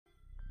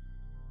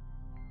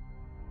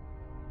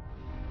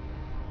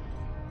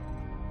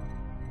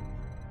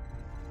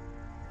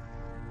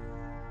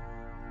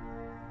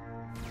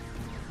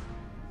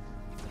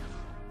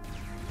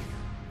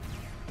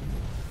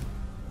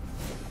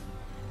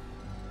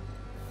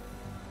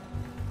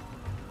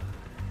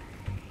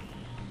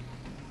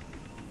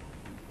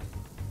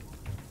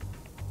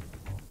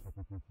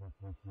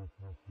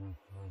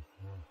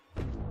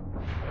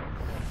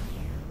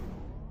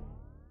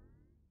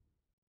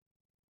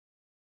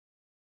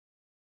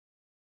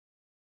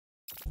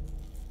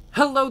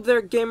Hello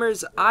there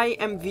gamers, I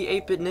am the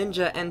 8-Bit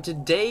Ninja and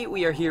today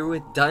we are here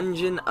with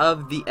Dungeon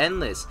of the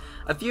Endless.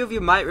 A few of you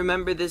might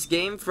remember this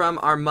game from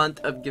our Month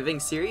of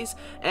Giving series,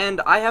 and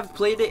I have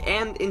played it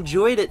and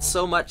enjoyed it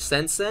so much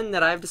since then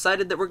that I've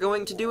decided that we're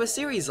going to do a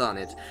series on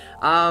it.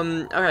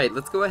 Alright,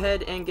 let's go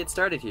ahead and get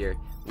started here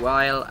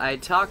while I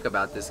talk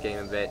about this game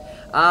a bit.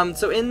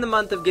 So in the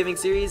Month of Giving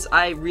series,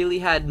 I really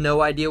had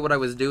no idea what I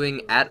was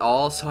doing at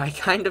all, so I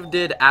kind of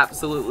did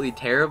absolutely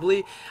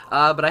terribly,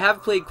 but I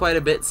have played quite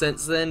a bit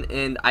since then,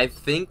 and I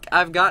think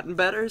I've gotten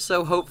better,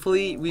 so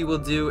hopefully we will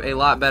do a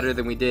lot better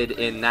than we did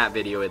in that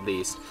video at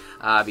least,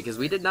 because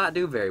we did not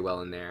do very well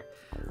in there.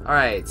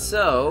 Alright,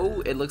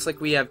 so it looks like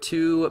we have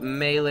two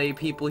melee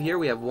people here.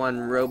 We have one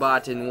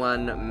robot and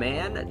one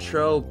man,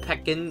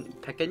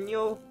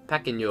 Tropequeño,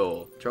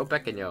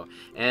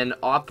 and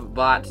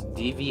Opbot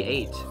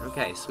DV8.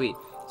 Okay, sweet.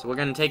 So we're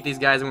going to take these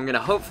guys and we're going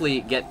to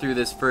hopefully get through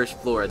this first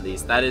floor at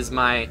least. That is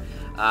my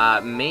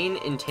main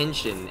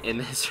intention in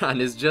this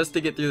run, is just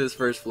to get through this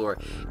first floor.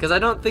 Because I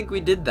don't think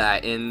we did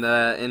that in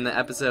the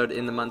episode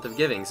in the Month of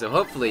Giving. So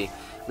hopefully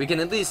we can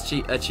at least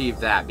achieve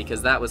that,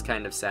 because that was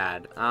kind of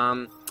sad.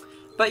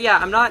 But yeah,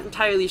 I'm not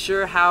entirely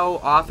sure how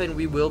often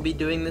we will be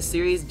doing this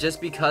series, just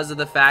because of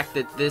the fact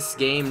that this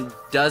game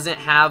doesn't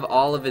have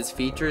all of its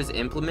features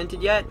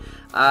implemented yet.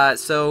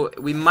 So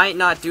we might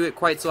not do it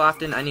quite so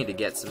often. I need to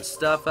get some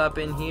stuff up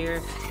in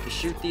here to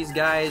shoot these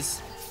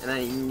guys. And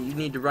then you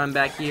need to run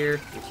back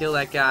here and kill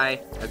that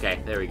guy.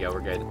 Okay, there we go,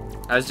 we're good.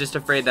 I was just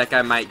afraid that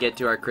guy might get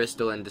to our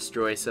crystal and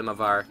destroy some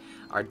of our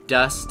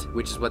dust,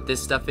 which is what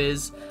this stuff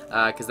is,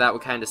 because that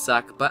would kind of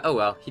suck, but oh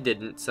well, he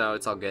didn't, so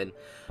it's all good.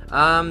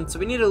 So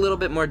we need a little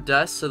bit more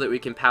dust so that we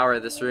can power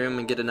this room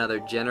and get another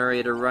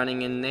generator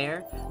running in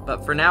there,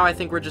 but for now I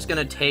think we're just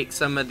going to take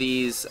some of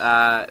these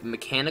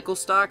mechanical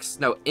stocks,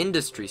 no,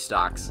 industry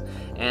stocks,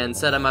 and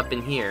set them up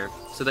in here,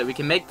 so that we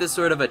can make this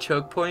sort of a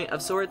choke point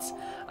of sorts.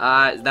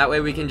 That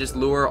way we can just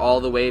lure all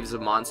the waves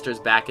of monsters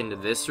back into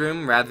this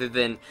room, rather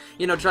than,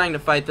 you know, trying to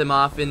fight them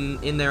off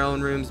in their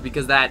own rooms,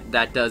 because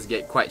that does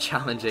get quite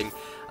challenging.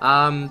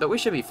 But we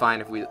should be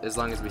fine as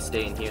long as we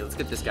stay in here. Let's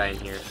get this guy in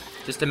here,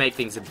 just to make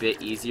things a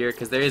bit easier,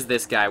 because there is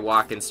this guy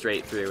walking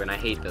straight through, and I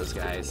hate those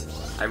guys.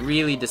 I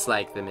really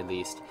dislike them, at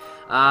least.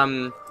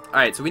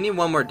 Alright, so we need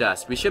one more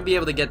dust. We should be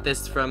able to get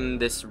this from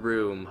this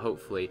room,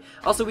 hopefully.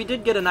 Also, we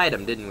did get an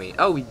item, didn't we?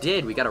 Oh, we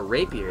did. We got a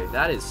rapier.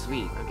 That is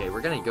sweet. Okay, we're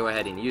gonna go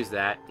ahead and use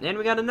that. And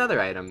we got another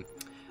item.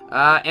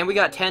 And we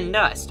got 10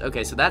 dust.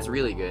 Okay, so that's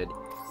really good.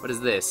 What is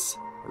this?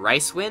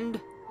 Rice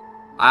wind?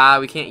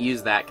 We can't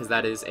use that because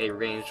that is a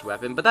ranged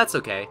weapon, but that's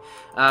okay.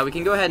 We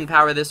can go ahead and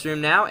power this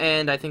room now,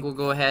 and I think we'll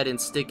go ahead and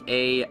stick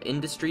a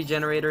industry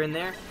generator in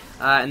there.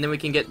 And then we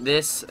can get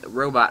this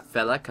robot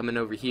fella coming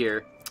over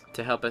here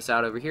to help us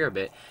out over here a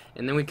bit,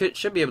 and then we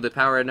should be able to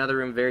power another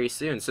room very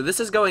soon. So this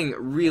is going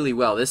really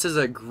well. This is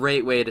a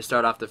great way to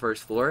start off the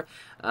first floor.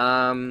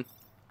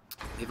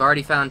 We've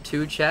already found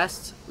 2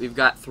 chests. We've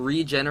got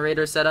 3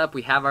 generators set up.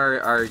 We have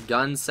our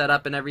guns set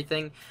up and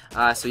everything.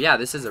 So yeah,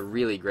 this is a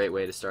really great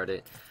way to start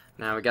it.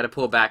 Now we got to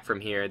pull back from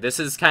here. This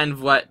is kind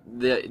of what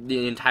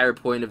the entire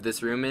point of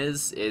this room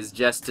is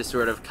just to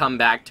sort of come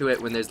back to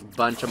it when there's a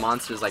bunch of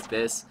monsters like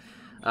this.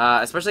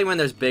 Especially when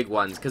there's big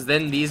ones, because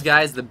then these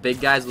guys, the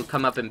big guys, will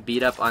come up and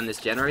beat up on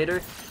this generator,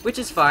 which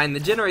is fine. The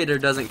generator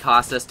doesn't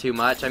cost us too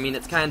much. I mean,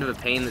 it's kind of a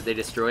pain that they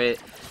destroy it,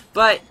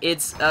 but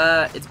it's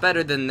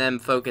better than them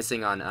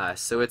focusing on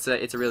us, so it's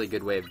a really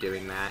good way of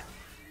doing that.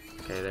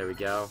 Okay, there we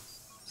go.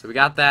 So we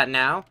got that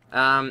now,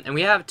 and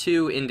we have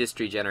 2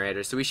 industry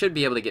generators, so we should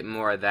be able to get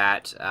more of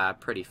that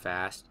pretty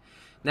fast.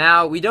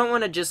 Now, we don't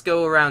want to just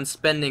go around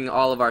spending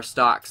all of our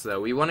stocks,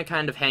 though. We want to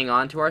kind of hang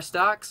on to our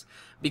stocks,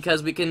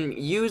 because we can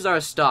use our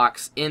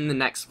stocks in the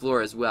next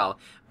floor as well.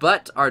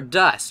 But our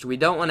dust, we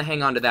don't want to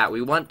hang on to that.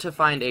 We want to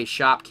find a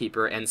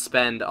shopkeeper and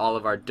spend all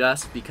of our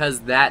dust, because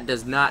that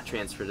does not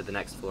transfer to the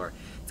next floor.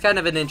 It's kind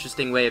of an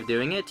interesting way of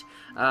doing it,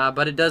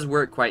 but it does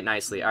work quite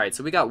nicely. Alright,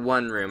 so we got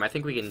 1 room. I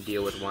think we can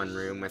deal with 1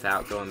 room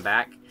without going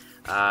back.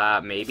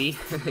 Maybe.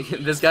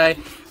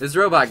 This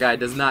robot guy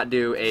does not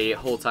do a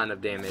whole ton of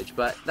damage,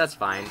 but that's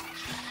fine.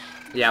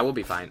 Yeah, we'll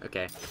be fine.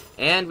 Okay.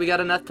 And we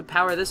got enough to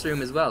power this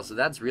room as well, so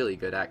that's really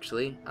good,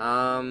 actually.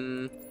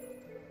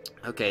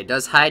 Okay,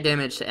 does high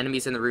damage to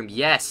enemies in the room?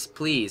 Yes,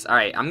 please.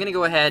 Alright, I'm gonna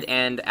go ahead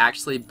and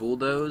actually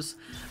bulldoze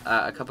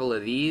a couple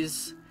of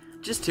these.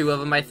 Just 2 of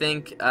them, I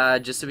think,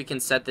 just so we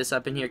can set this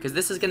up in here, because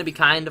this is gonna be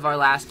kind of our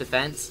last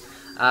defense.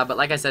 But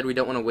like I said, we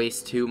don't want to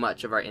waste too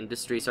much of our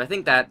industry, so I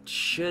think that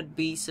should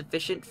be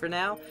sufficient for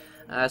now.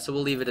 So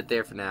we'll leave it at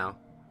there for now.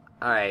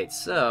 Alright,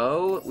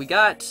 so we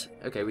got...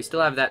 Okay, we still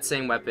have that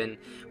same weapon.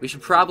 We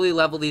should probably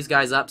level these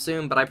guys up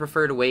soon, but I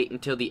prefer to wait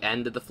until the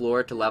end of the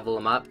floor to level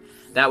them up.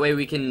 That way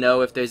we can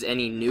know if there's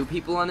any new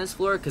people on this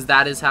floor, because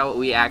that is how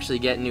we actually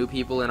get new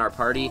people in our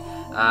party.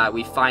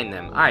 We find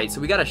them. Alright,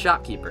 so we got a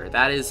shopkeeper.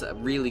 That is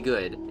really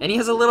good. And he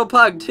has a little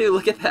pug, too.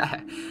 Look at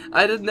that.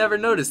 I did never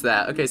notice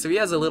that. Okay, so he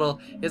has a little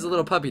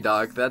puppy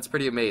dog. That's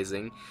pretty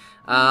amazing.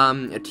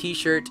 A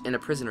t-shirt and a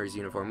prisoner's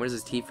uniform. What is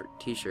this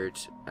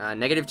t-shirt?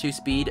 -2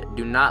 speed,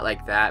 do not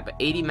like that, but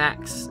 80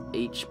 max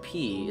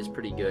HP is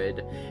pretty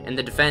good, and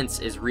the defense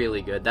is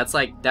really good. That's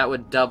like, that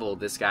would double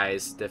this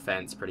guy's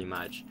defense pretty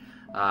much,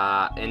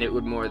 and it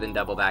would more than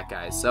double that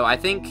guy's. So I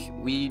think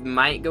we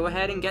might go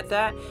ahead and get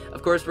that.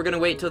 Of course, we're gonna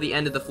wait till the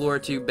end of the floor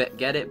to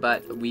get it,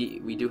 but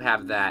we do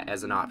have that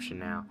as an option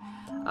now.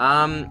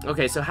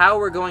 Okay, so how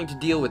we're going to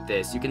deal with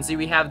this, you can see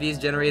we have these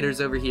generators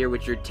over here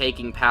which are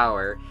taking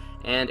power,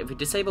 and if we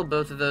disable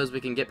both of those,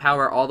 we can get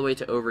power all the way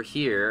to over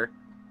here,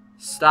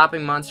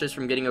 stopping monsters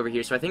from getting over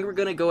here. So I think we're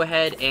going to go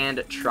ahead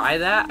and try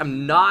that.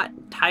 I'm not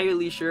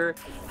entirely sure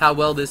how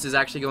well this is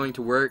actually going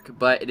to work,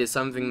 but it is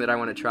something that I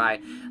want to try.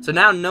 So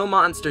now no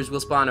monsters will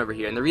spawn over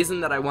here, and the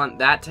reason that I want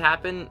that to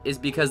happen is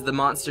because the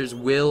monsters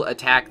will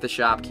attack the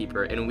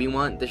shopkeeper, and we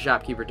want the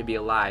shopkeeper to be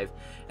alive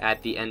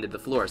at the end of the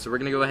floor. So we're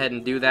going to go ahead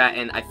and do that,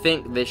 and I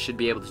think this should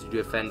be able to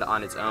defend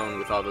on its own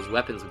with all those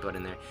weapons we put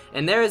in there.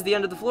 And there is the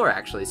end of the floor,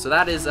 actually, so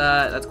that is,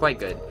 that's quite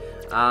good.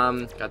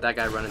 Got that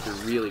guy running through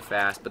really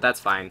fast, but that's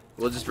fine.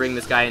 We'll just bring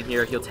this guy in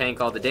here, he'll tank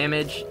all the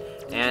damage,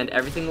 and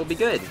everything will be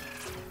good.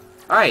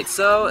 Alright,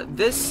 so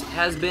this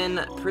has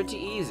been pretty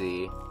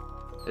easy.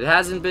 It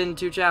hasn't been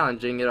too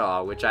challenging at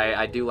all, which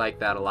I do like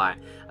that a lot.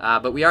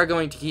 But we are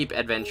going to keep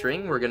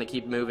adventuring, we're going to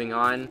keep moving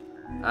on.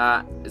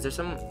 Is there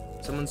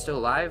someone still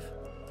alive?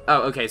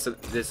 Oh, okay, so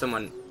there's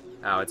someone...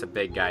 Oh, it's a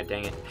big guy,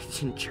 dang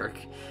it. Jerk.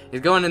 He's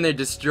going in there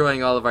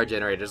destroying all of our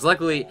generators.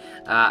 Luckily,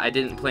 I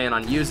didn't plan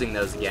on using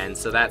those again,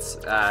 so that's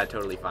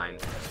totally fine.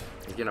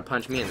 He's gonna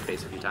punch me in the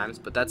face a few times,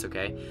 but that's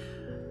okay.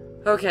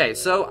 Okay,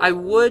 so I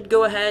would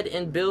go ahead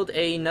and build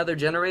another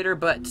generator,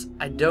 but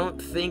I don't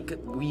think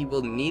we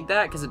will need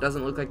that, because it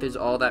doesn't look like there's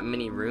all that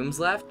many rooms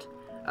left.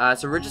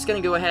 So we're just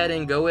gonna go ahead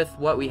and go with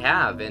what we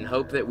have, and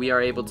hope that we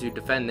are able to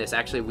defend this.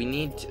 Actually, we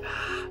need...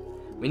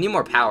 We need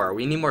more power.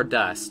 We need more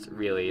dust,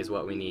 really, is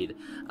what we need.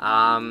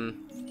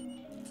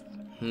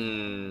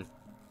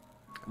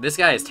 This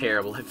guy is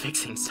terrible at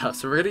fixing stuff,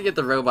 so we're gonna get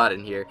the robot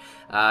in here,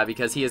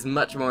 because he is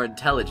much more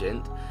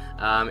intelligent.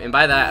 And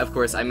by that, of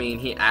course, I mean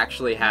he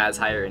actually has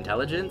higher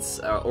intelligence,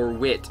 or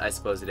wit, I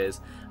suppose it is.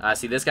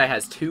 See, this guy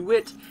has 2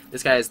 wit,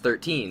 this guy has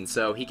 13,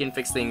 so he can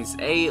fix things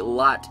a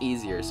lot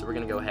easier. So we're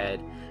gonna go ahead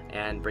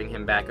and bring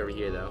him back over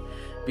here, though.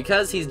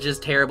 Because he's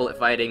just terrible at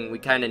fighting, we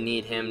kind of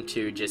need him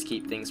to just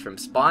keep things from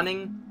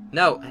spawning.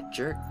 No,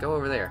 jerk, go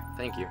over there.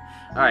 Thank you.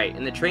 Alright,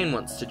 and the train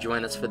wants to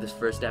join us for this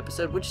first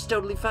episode, which is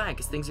totally fine,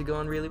 because things are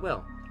going really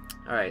well.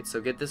 Alright,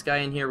 so get this guy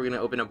in here. We're going to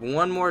open up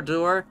one more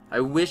door. I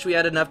wish we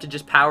had enough to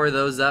just power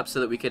those up so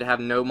that we could have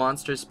no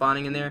monsters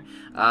spawning in there,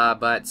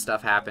 but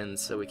stuff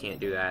happens, so we can't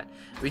do that.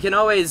 We can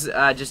always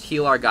just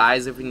heal our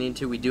guys if we need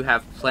to. We do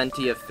have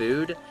plenty of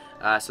food,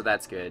 so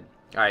that's good.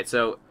 Alright,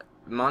 so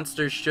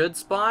monsters should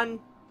spawn,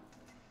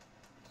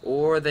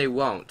 or they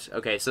won't.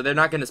 Okay, so they're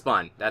not going to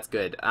spawn. That's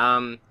good.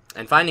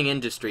 And finding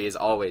industry is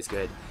always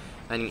good.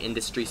 Finding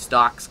industry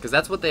stocks, because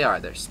that's what they are.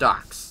 They're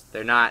stocks.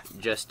 They're not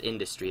just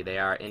industry. They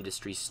are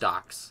industry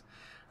stocks.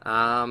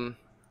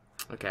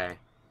 Okay.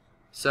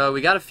 So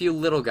we got a few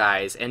little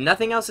guys, and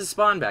nothing else has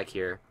spawned back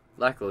here,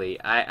 luckily.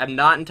 I'm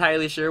not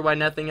entirely sure why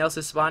nothing else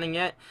is spawning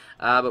yet,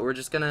 but we're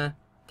just going to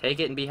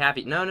take it and be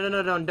happy. No,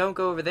 don't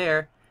go over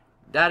there.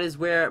 That is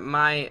where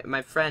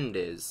my friend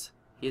is.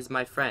 He is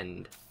my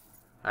friend.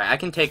 Alright, I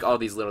can take all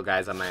these little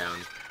guys on my own.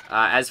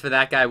 As for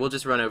that guy, we'll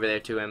just run over there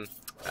to him.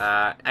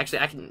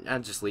 Actually, I'll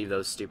just leave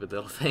those stupid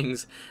little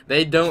things.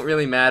 They don't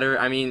really matter.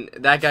 I mean,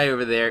 that guy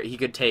over there, he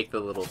could take the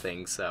little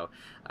things, so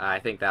I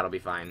think that'll be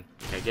fine.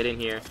 Okay, get in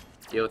here.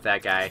 Deal with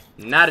that guy.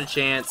 Not a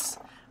chance.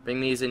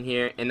 Bring these in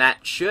here. And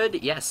that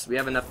should, yes, we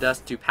have enough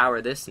dust to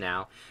power this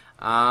now.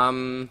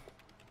 Now,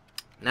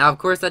 of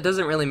course, that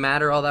doesn't really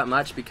matter all that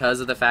much because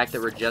of the fact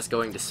that we're just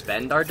going to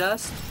spend our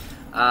dust.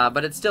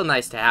 But it's still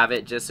nice to have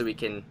it just so we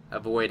can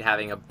avoid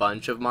having a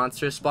bunch of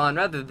monsters spawn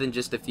rather than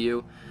just a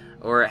few,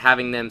 or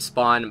having them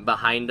spawn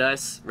behind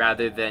us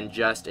rather than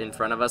just in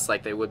front of us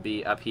like they would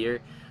be up here.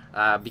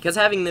 Because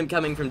having them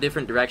coming from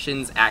different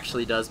directions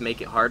actually does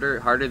make it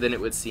harder than it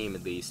would seem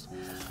at least.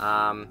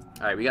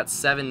 Alright, we got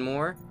 7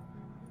 more.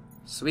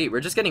 Sweet,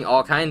 we're just getting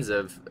all kinds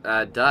of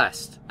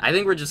dust. I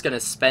think we're just gonna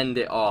spend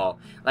it all.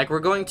 Like we're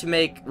going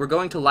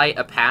to light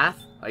a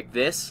path like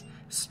this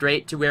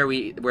straight to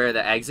where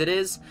the exit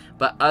is,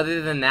 but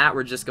other than that,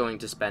 we're just going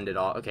to spend it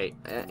all. Okay,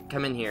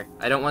 come in here.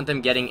 I don't want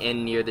them getting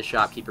in near the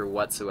shopkeeper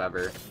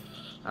whatsoever.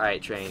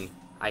 Alright, train.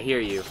 I hear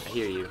you.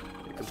 You're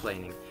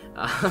complaining.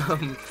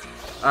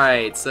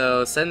 Alright,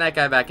 so send that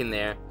guy back in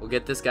there. We'll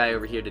get this guy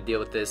over here to deal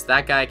with this.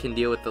 That guy can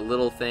deal with the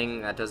little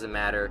thing. That doesn't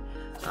matter.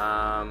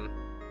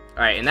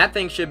 Alright, and that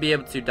thing should be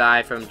able to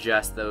die from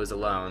just those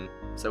alone.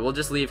 So we'll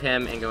just leave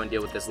him and go and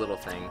deal with this little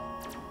thing.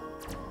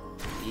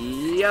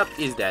 Yep,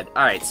 he's dead.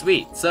 Alright,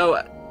 sweet.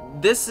 So,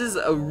 this is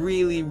a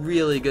really,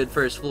 really good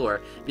first floor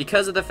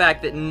because of the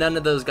fact that none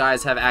of those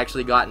guys have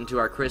actually gotten to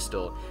our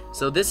crystal.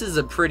 So this is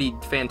a pretty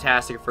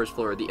fantastic first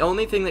floor. The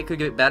only thing that could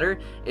get better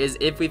is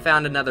if we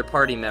found another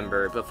party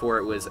member before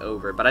it was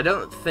over. But I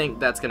don't think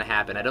that's going to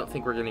happen. I don't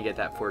think we're going to get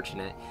that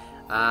fortunate.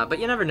 But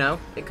you never know.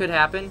 It could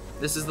happen.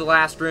 This is the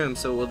last room,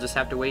 so we'll just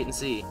have to wait and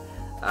see.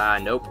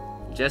 Nope.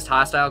 Just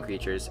hostile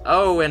creatures.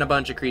 Oh, and a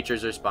bunch of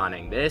creatures are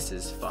spawning. This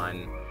is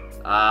fun.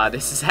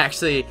 This is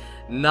actually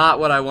not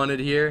what I wanted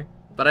here,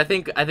 but I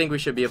think we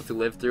should be able to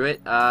live through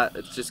it.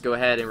 Let's just go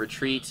ahead and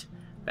retreat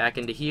back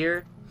into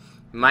here.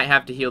 Might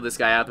have to heal this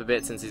guy up a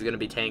bit since he's going to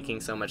be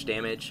tanking so much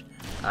damage.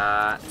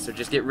 So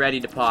just get ready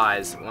to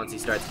pause once he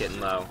starts getting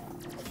low.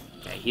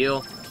 Okay,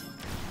 heal.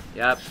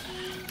 Yep.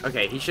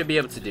 Okay, he should be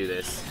able to do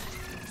this.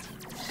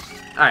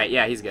 Alright,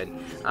 yeah, he's good.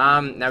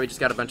 Now we just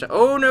got a bunch of...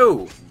 Oh,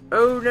 no!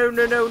 Oh, no,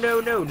 no, no,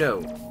 no, no,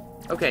 no.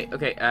 Okay,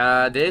 okay,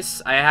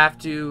 this, I have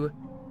to...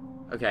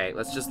 Okay,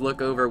 let's just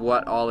look over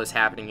what all is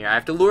happening here. I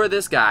have to lure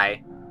this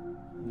guy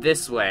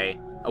this way,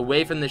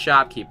 away from the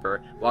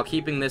shopkeeper, while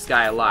keeping this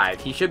guy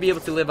alive. He should be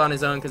able to live on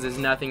his own because there's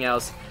nothing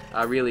else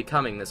really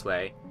coming this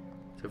way.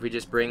 So if we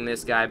just bring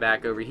this guy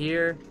back over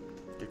here.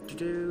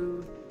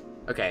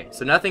 Okay,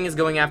 so nothing is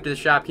going after the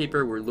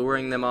shopkeeper. We're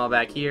luring them all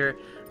back here.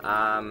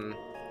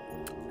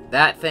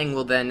 That thing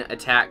will then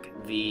attack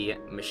the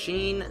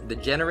machine, the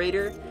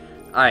generator.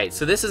 Alright,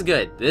 so this is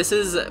good. This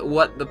is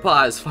what the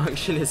pause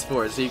function is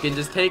for, so you can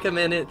just take a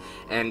minute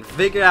and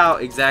figure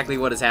out exactly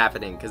what is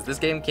happening, because this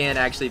game can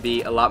actually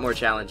be a lot more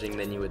challenging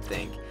than you would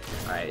think.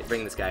 Alright,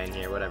 bring this guy in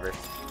here, whatever.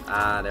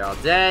 They're all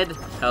dead.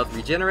 Health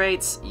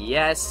regenerates.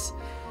 Yes.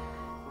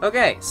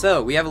 Okay,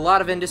 so we have a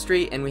lot of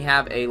industry, and we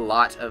have a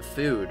lot of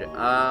food.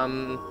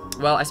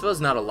 Well, I suppose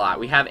not a lot.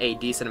 We have a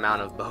decent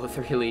amount of both,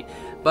 really,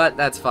 but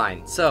that's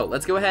fine. So,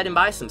 let's go ahead and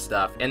buy some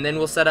stuff, and then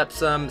we'll set up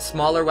some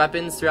smaller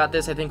weapons throughout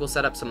this. I think we'll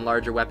set up some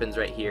larger weapons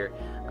right here,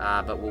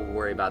 but we'll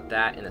worry about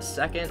that in a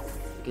second.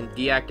 We can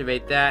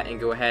deactivate that and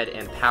go ahead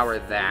and power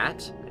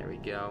that. There we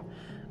go.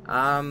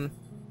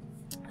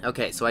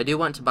 Okay, so I do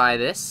want to buy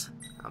this.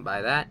 I'll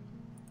buy that.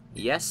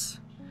 Yes.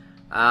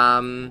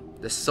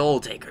 The Soul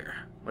Taker.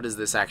 What does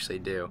this actually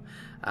do?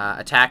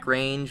 Attack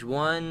range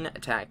 1,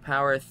 attack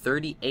power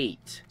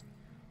 38.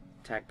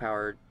 Attack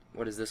power,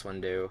 what does this one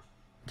do?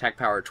 Attack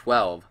power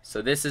 12.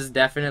 So this is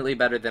definitely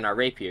better than our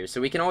rapier. So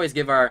we can always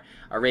give our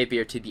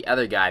rapier to the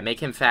other guy,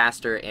 make him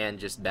faster and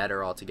just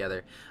better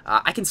altogether.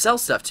 I can sell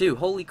stuff too.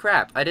 Holy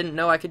crap. I didn't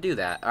know I could do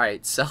that.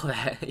 Alright, sell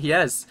that.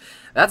 Yes.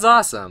 That's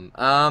awesome.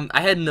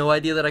 I had no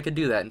idea that I could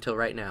do that until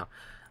right now.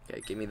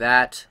 Okay, give me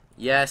that.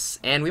 Yes.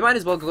 And we might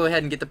as well go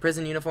ahead and get the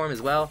prison uniform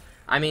as well.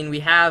 I mean, we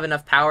have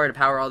enough power to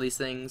power all these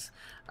things.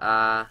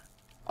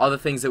 All the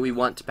things that we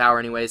want to power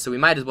anyway, so we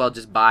might as well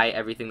just buy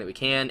everything that we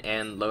can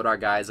and load our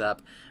guys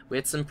up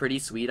with some pretty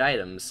sweet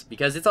items,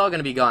 because it's all going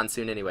to be gone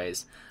soon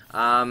anyways.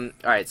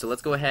 Alright, so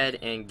let's go ahead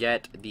and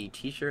get the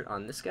t-shirt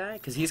on this guy,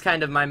 because he's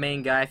kind of my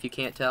main guy, if you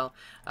can't tell.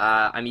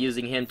 I'm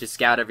using him to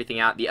scout everything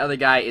out. The other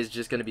guy is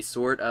just going to be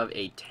sort of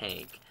a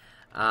tank.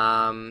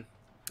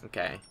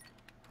 Okay.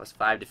 Plus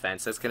 5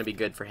 defense, that's going to be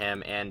good for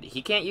him, and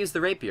he can't use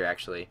the rapier,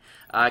 actually.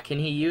 Can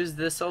he use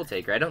the Soul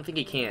Taker? I don't think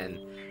he can.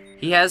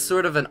 He has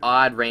sort of an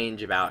odd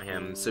range about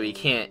him, so he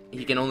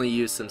can only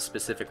use some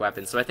specific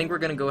weapons. So I think we're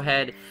going to go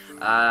ahead,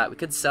 we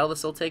could sell the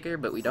Soul Taker,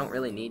 but we don't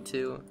really need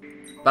to.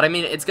 But I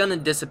mean, it's going to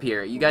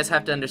disappear. You guys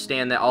have to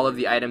understand that all of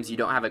the items you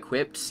don't have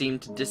equipped seem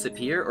to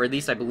disappear, or at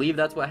least I believe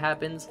that's what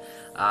happens.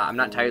 I'm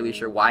not entirely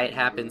sure why it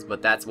happens,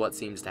 but that's what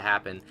seems to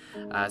happen.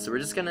 So we're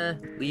just going to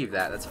leave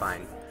that, that's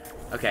fine.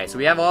 Okay, so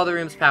we have all the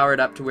rooms powered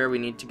up to where we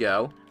need to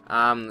go.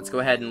 Let's go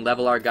ahead and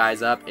level our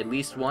guys up at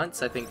least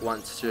once. I think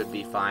once should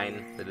be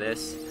fine for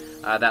this.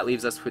 That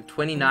leaves us with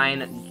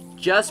 29,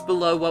 just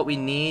below what we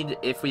need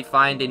if we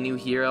find a new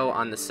hero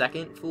on the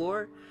second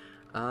floor.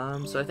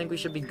 So I think we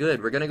should be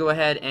good. We're going to go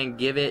ahead and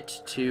give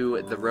it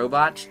to the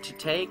robot to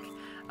take.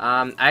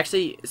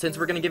 Actually, since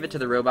we're going to give it to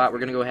the robot, we're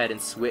going to go ahead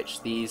and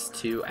switch these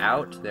two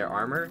out, their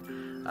armor.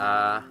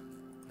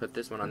 Put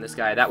this one on this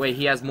guy. That way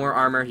he has more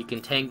armor, he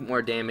can tank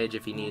more damage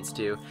if he needs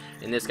to,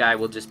 and this guy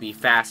will just be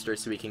faster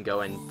so he can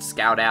go and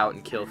scout out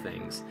and kill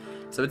things.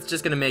 So it's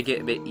just going to make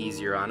it a bit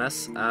easier on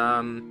us.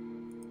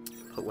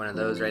 Put one of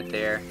those right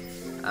there.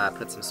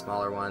 Put some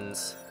smaller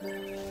ones.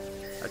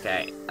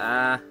 Okay,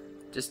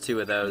 just 2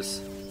 of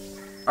those.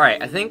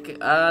 Alright, I think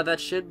that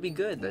should be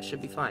good. That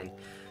should be fine.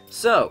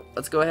 So,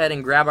 let's go ahead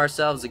and grab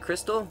ourselves a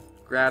crystal.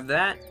 Grab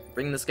that.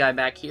 Bring this guy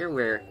back here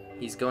where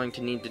he's going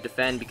to need to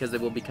defend because they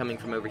will be coming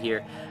from over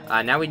here.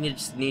 Now we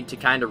just need to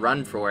kind of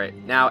run for it.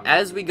 Now,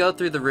 as we go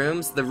through the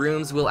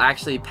rooms will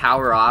actually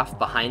power off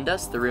behind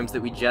us, the rooms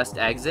that we just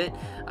exit.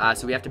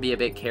 So we have to be a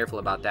bit careful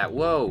about that.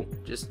 Whoa,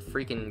 just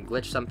freaking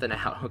glitch something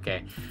out.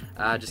 Okay,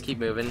 just keep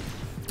moving.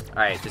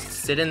 Alright, just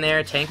sit in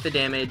there, tank the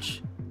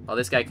damage. While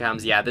this guy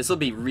comes, yeah, this will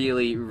be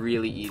really,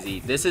 really easy.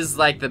 This is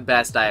like the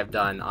best I have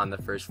done on the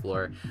first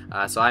floor.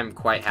 So I'm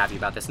quite happy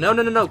about this. No,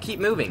 no, no, no, keep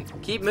moving.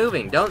 Keep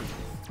moving. Don't...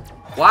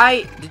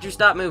 Why did you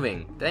stop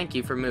moving? Thank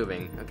you for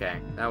moving. Okay,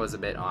 that was a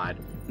bit odd.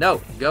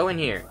 No, go in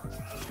here.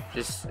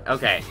 Just,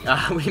 okay,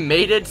 we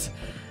made it.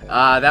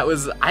 That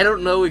was, I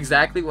don't know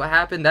exactly what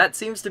happened. That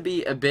seems to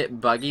be a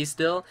bit buggy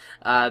still,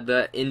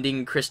 the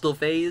ending crystal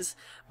phase.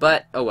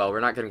 But, oh well,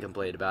 we're not going to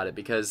complain about it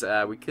because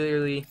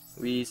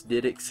we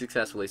did it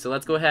successfully. So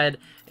let's go ahead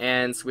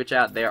and switch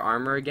out their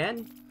armor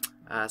again.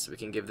 So we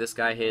can give this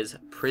guy his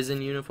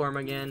prison uniform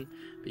again,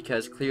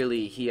 because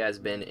clearly he has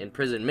been in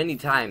prison many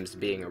times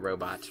being a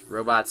robot.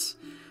 Robots,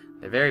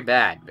 they're very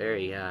bad,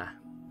 very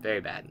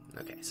bad.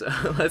 Okay, so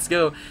let's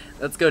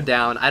go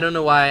down. I don't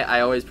know why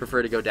I always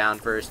prefer to go down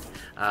first,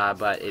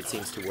 but it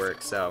seems to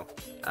work. So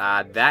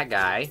that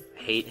guy,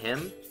 hate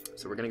him.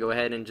 So we're gonna go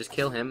ahead and just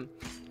kill him,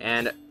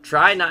 and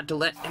try not to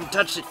let him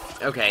touch it.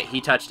 Okay,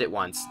 he touched it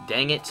once.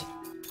 Dang it!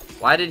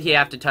 Why did he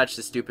have to touch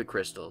the stupid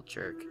crystal,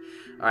 jerk?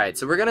 Alright,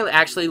 so we're going to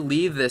actually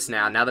leave this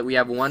now. Now that we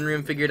have one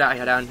room figured out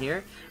down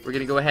here, we're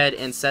going to go ahead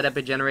and set up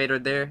a generator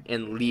there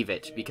and leave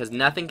it, because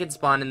nothing can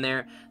spawn in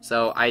there,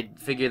 so I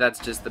figure that's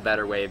just the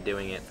better way of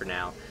doing it for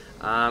now.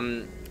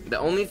 The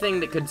only thing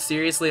that could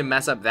seriously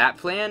mess up that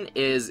plan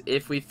is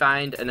if we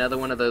find another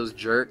one of those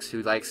jerks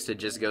who likes to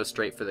just go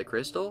straight for the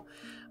crystal,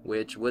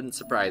 which wouldn't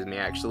surprise me,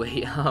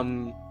 actually.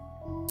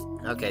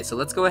 Okay, so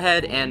let's go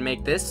ahead and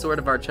make this sort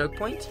of our choke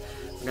point.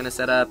 We're going to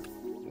set up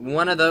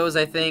one of those,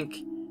 I think.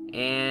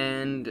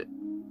 And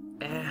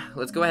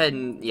let's go ahead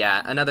and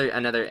another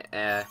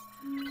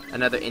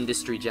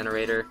industry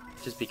generator,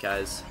 just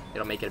because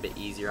it'll make it a bit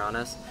easier on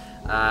us.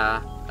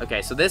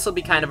 Okay, so this will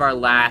be kind of our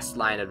last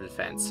line of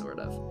defense, sort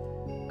of.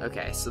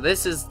 Okay, so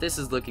this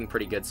is looking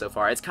pretty good so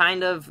far. It's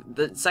kind of,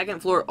 the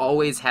second floor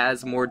always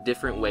has more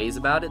different ways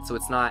about it, so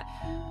it's not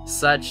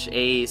such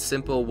a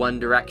simple one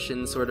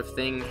direction sort of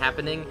thing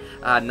happening.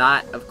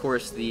 Not, of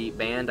course, the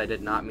band. I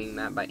did not mean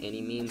that by any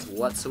means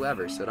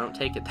whatsoever, so don't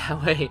take it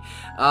that way.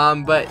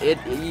 But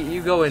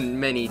you go in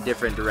many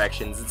different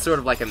directions. It's sort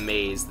of like a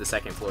maze, the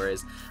second floor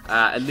is.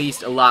 At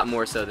least a lot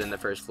more so than the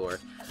first floor.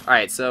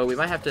 Alright, so we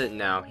might have to,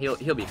 no,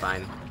 he'll be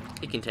fine.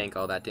 He can tank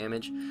all that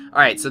damage.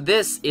 Alright, so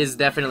this is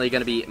definitely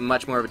going to be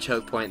much more of a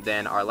choke point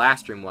than our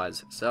last room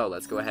was. So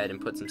let's go ahead and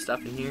put some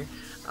stuff in here.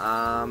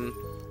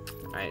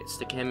 Alright,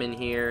 stick him in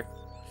here.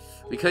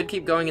 We could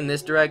keep going in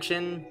this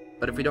direction,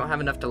 but if we don't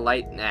have enough to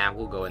light, nah,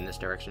 we'll go in this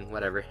direction.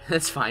 Whatever,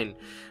 that's fine.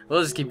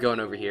 We'll just keep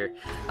going over here.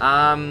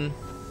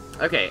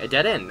 Okay, a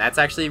dead end. That's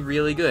actually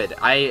really good.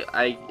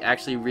 I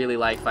actually really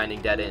like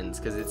finding dead ends,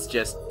 because it's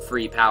just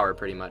free power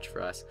pretty much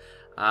for us.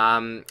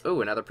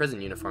 Oh, another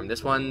prison uniform.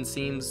 This one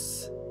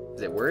seems...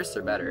 Is it worse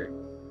or better?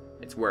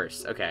 It's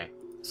worse. Okay.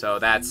 So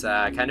that's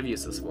kind of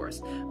useless for us.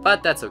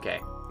 But that's okay.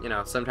 You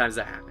know, sometimes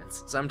that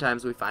happens.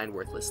 Sometimes we find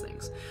worthless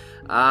things.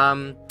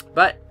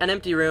 But an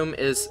empty room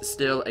is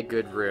still a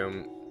good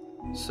room.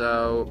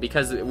 So,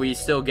 because we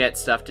still get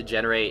stuff to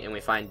generate and we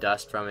find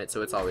dust from it,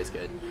 so it's always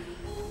good.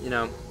 You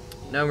know,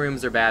 no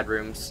rooms are bad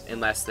rooms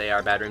unless they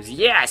are bad rooms.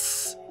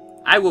 Yes!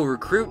 I will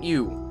recruit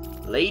you,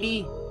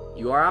 lady.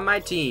 You are on my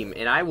team,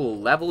 and I will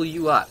level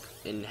you up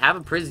and have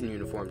a prison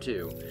uniform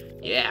too.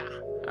 Yeah.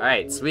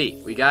 Alright,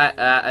 sweet. We got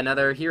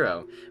another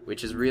hero,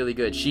 which is really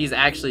good. She's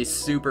actually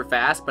super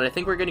fast, but I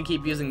think we're going to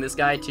keep using this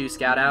guy to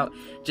scout out,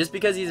 just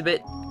because he's a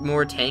bit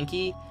more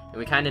tanky, and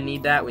we kind of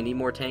need that. We need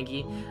more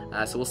tanky.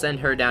 So we'll send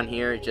her down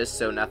here, just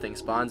so nothing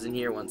spawns in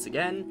here once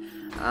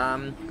again.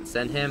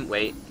 Send him.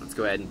 Wait, let's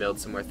go ahead and build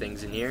some more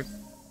things in here.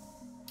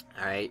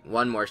 Alright,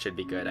 one more should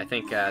be good. I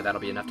think that'll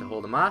be enough to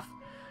hold him off.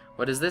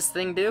 What does this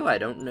thing do? I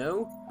don't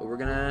know, but we're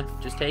gonna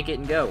just take it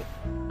and go.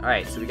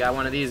 Alright, so we got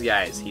one of these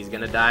guys. He's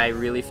gonna die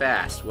really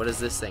fast. What does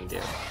this thing do?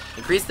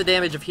 Increase the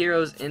damage of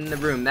heroes in the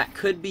room. That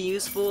could be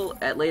useful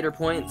at later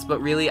points,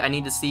 but really I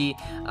need to see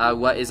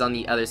what is on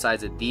the other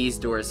sides of these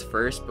doors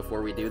first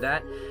before we do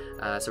that.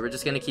 So we're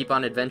just gonna keep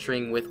on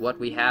adventuring with what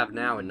we have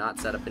now and not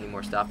set up any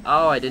more stuff.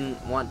 Oh, I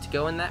didn't want to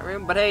go in that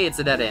room, but hey, it's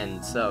a dead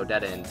end, so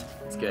dead end.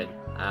 It's good.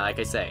 Like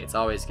I say, it's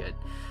always good.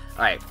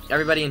 Alright,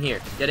 everybody in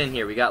here. Get in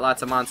here. We got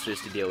lots of monsters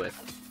to deal with.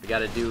 We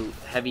gotta do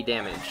heavy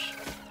damage.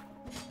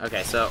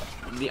 Okay, so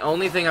the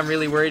only thing I'm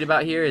really worried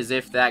about here is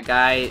if that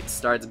guy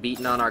starts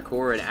beating on our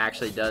core and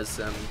actually does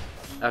some...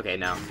 Okay,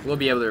 no. We'll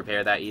be able to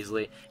repair that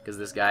easily, because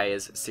this guy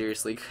is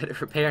seriously good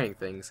at repairing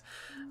things.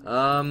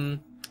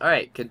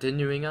 Alright,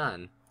 continuing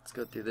on. Let's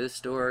go through this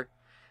door.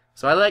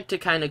 So I like to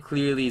kind of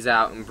clear these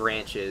out in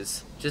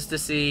branches, just to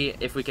see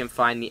if we can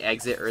find the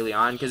exit early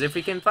on, because if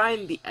we can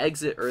find the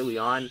exit early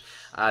on,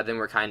 then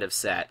we're kind of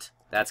set.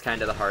 That's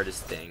kind of the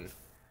hardest thing.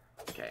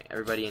 Okay,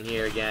 everybody in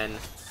here again.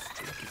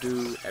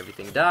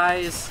 Everything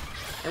dies,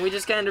 and we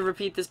just kind of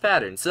repeat this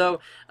pattern. So,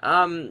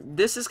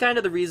 this is kind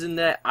of the reason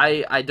that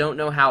I don't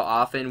know how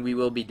often we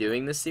will be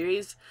doing this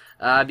series,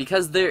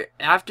 because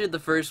after the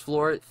first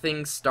floor,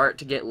 things start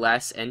to get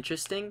less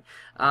interesting,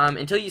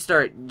 until you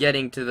start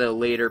getting to the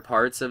later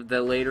parts of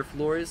the later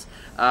floors,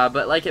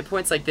 but like at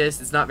points like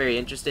this, it's not very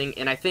interesting,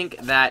 and I think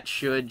that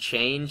should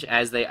change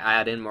as they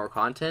add in more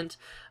content.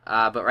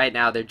 But right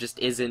now there just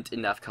isn't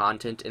enough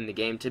content in the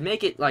game to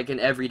make it like an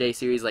everyday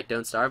series like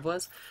Don't Starve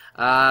was.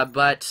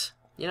 But,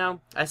 you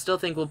know, I still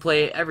think we'll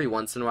play it every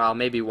once in a while,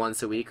 maybe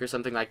once a week or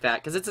something like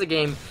that, because it's a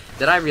game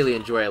that I really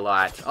enjoy a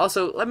lot.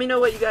 Also, let me know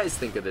what you guys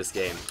think of this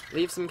game.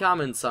 Leave some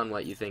comments on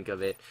what you think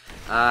of it.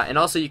 And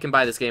also you can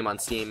buy this game on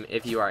Steam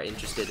if you are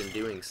interested in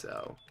doing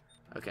so.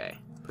 Okay,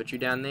 put you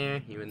down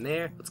there, you in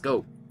there, let's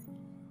go.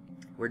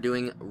 We're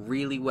doing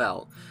really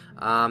well.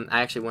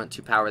 I actually want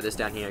to power this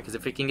down here, because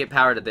if we can get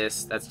power to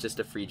this, that's just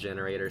a free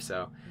generator,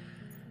 so...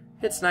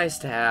 It's nice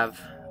to have.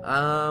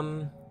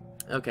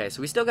 Okay,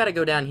 so we still gotta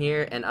go down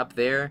here and up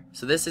there.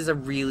 So this is a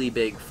really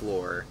big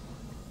floor.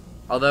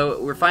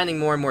 Although, we're finding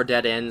more and more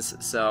dead ends,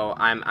 so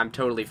I'm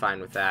totally fine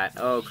with that.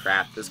 Oh,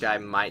 crap. This guy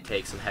might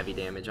take some heavy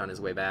damage on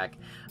his way back.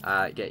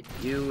 Get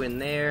you in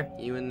there.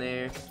 You in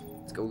there.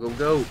 Let's go, go,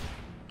 go.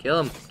 Kill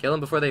him. Kill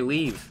him before they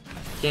leave.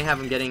 Can't have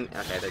them getting...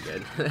 Okay, they're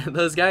good.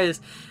 Those guys,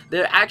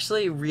 they're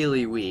actually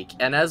really weak.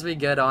 And as we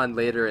get on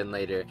later and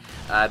later,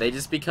 they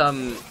just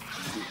become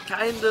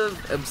kind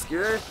of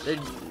obscure.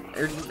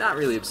 They're not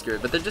really obscure,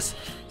 but they're just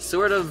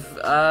sort of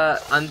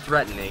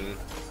unthreatening.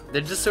 They're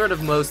just sort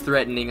of most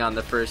threatening on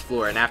the first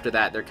floor, and after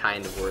that, they're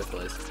kind of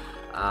worthless.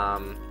 I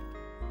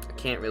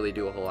can't really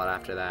do a whole lot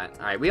after that.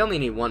 Alright, we only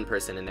need one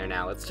person in there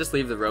now. Let's just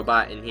leave the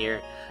robot in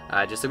here,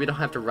 just so we don't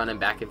have to run him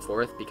back and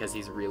forth, because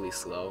he's really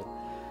slow.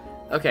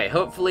 Okay,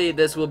 hopefully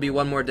this will be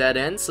one more dead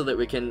end, so that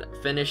we can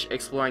finish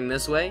exploring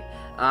this way.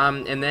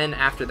 And then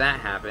after that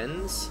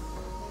happens,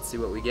 let's see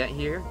what we get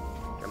here.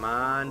 Come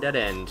on, dead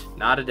end.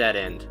 Not a dead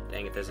end.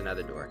 Dang it, there's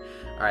another door.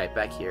 Alright,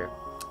 back here.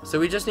 So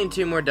we just need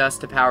 2 more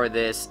dust to power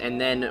this, and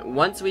then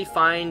once we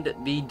find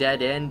the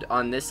dead end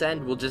on this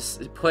end, we'll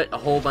just put a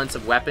whole bunch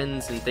of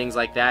weapons and things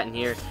like that in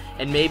here,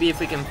 and maybe if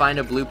we can find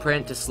a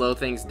blueprint to slow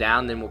things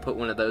down, then we'll put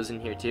one of those in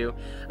here too,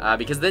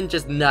 because then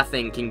just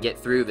nothing can get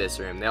through this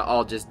room. They'll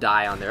all just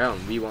die on their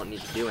own. We won't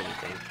need to do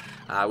anything,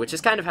 which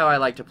is kind of how I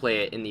like to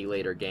play it in the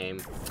later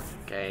game.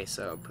 Okay,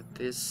 so put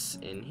this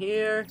in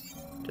here.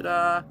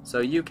 Ta-da! So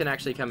you can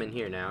actually come in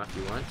here now if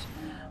you want.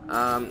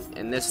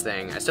 And this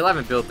thing, I still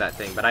haven't built that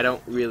thing, but I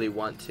don't really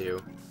want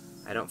to.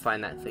 I don't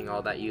find that thing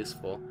all that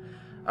useful.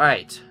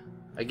 Alright,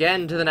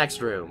 again to the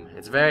next room.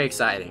 It's very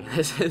exciting.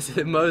 This is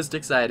the most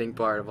exciting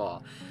part of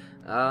all.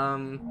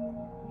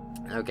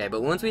 Okay,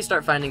 but once we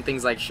start finding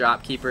things like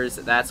shopkeepers,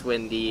 that's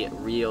when the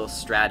real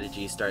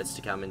strategy starts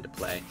to come into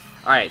play.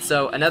 Alright,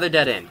 so another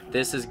dead end.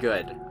 This is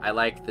good. I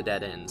like the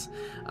dead ends.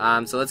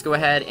 So let's go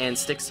ahead and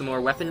stick some more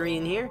weaponry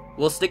in here.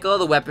 We'll stick all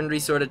the weaponry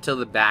sort of till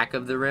the back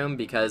of the room,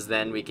 because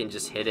then we can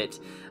just hit it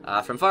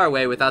from far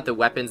away without the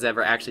weapons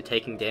ever actually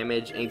taking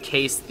damage. In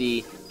case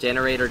the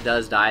generator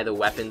does die, the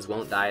weapons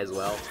won't die as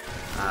well.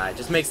 It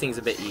just makes things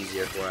a bit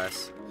easier for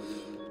us.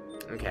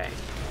 Okay.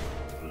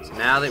 So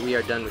now that we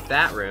are done with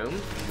that room,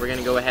 we're going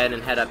to go ahead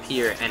and head up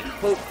here and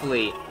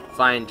hopefully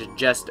find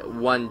just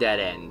one dead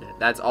end.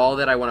 That's all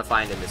that I want to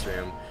find in this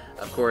room.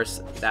 Of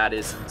course, that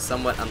is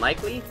somewhat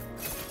unlikely.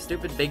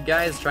 Stupid big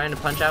guys trying to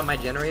punch out my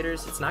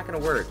generators, it's not going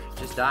to work.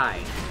 Just die.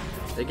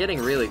 They're getting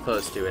really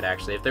close to it,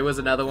 actually. If there was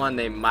another one,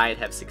 they might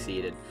have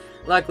succeeded.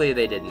 Luckily,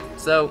 they didn't.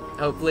 So,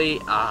 hopefully,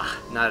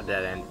 not a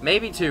dead end.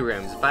 Maybe 2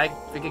 rooms.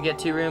 If we could get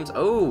 2 rooms.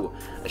 Oh,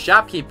 a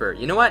shopkeeper.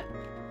 You know what?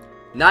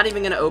 Not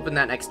even going to open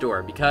that next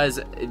door,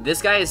 because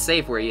this guy is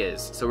safe where he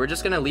is. So we're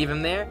just going to leave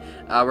him there.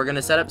 We're going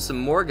to set up some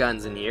more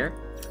guns in here.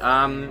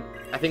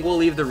 I think we'll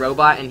leave the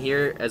robot in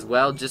here as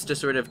well, just to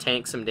sort of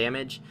tank some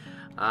damage.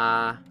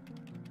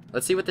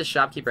 Let's see what this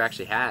shopkeeper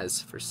actually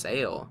has for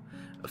sale.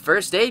 A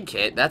first aid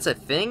kit? That's a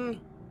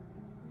thing?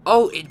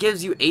 Oh, it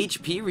gives you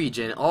HP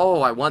regen.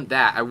 Oh, I want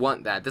that. I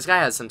want that. This guy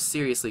has some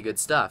seriously good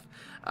stuff.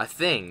 A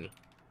thing.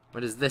 What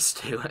does this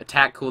do?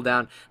 Attack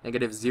cooldown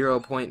negative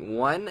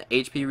 0.1,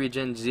 HP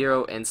regen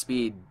 0, and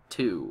speed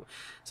 2.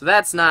 So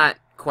that's not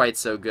quite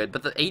so good.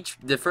 But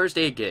the first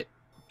aid kit,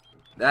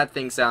 that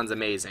thing sounds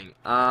amazing.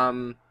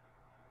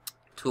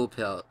 Tool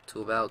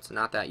belts,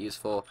 not that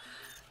useful.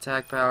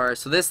 Attack power.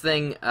 So this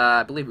thing,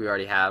 I believe we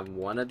already have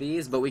one of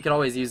these, but we could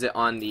always use it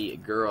on the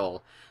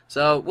girl.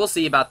 So we'll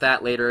see about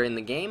that later in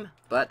the game,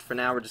 but for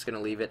now we're just going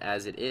to leave it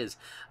as it is.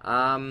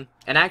 And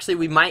actually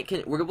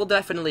we'll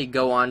definitely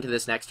go on to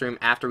this next room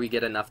after we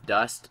get enough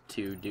dust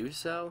to do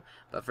so,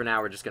 but for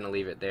now we're just going to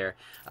leave it there.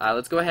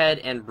 Let's go ahead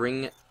and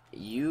bring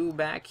you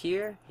back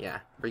here. Yeah,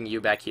 bring you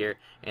back here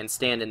and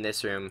stand in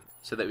this room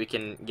so that we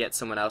can get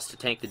someone else to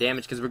tank the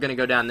damage, because we're going to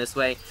go down this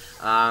way.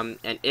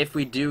 And if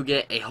we do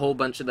get a whole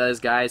bunch of those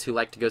guys who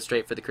like to go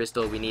straight for the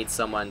crystal, we need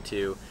someone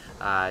to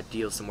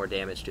deal some more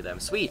damage to them.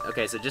 Sweet.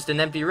 Okay, so just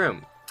an empty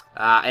room.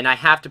 And I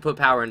have to put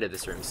power into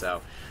this room,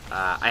 so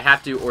I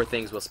have to, or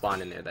things will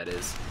spawn in there, that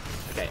is.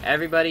 Okay,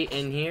 everybody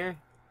in here.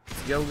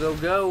 Let's go, go,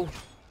 go.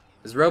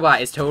 This robot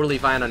is totally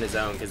fine on his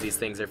own because these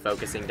things are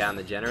focusing down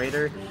the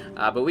generator,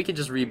 but we could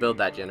just rebuild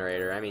that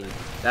generator. I mean,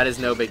 that is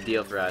no big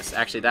deal for us.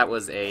 Actually, that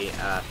was a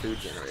food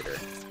generator.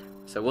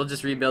 So we'll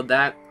just rebuild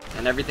that,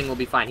 and everything will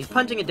be fine. He's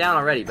punching it down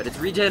already, but it's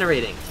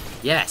regenerating.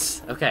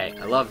 Yes! Okay,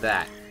 I love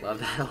that. Love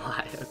that a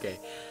lot. Okay.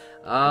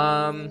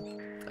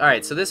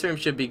 Alright, so this room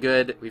should be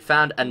good. We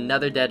found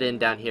another dead end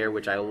down here,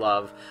 which I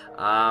love.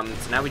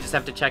 So now we just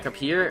have to check up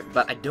here,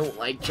 but I don't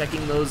like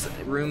checking those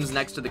rooms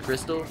next to the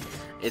crystal.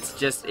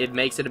 It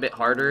makes it a bit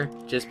harder,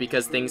 just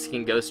because things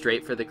can go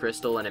straight for the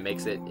crystal, and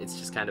it's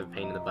just kind of a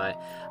pain in the butt.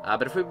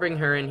 But if we bring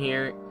her in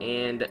here,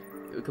 and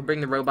we could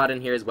bring the robot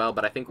in here as well,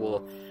 but I think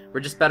we're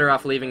just better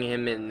off leaving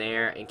him in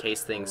there in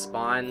case things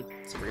spawn.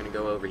 So we're gonna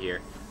go over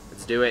here.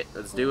 Let's do it.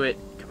 Let's do it.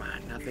 Come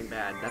on, nothing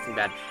bad. Nothing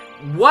bad.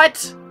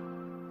 What?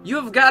 You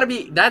have got to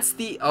be... That's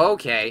the...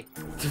 Okay.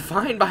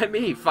 Fine by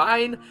me.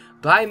 Fine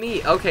by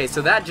me. Okay,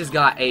 so that just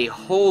got a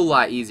whole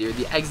lot easier.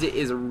 The exit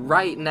is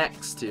right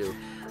next to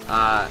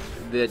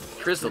the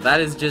crystal.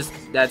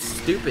 That's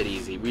stupid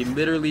easy. We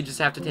literally just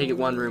have to take it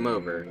one room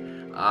over.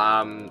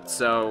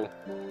 So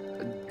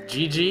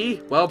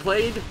GG, well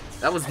played.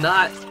 That was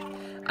not,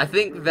 I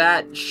think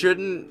that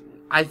shouldn't,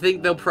 I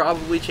think they'll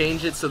probably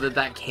change it so that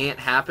that can't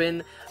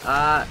happen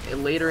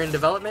later in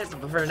development,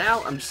 but for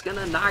now, I'm just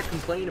gonna not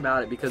complain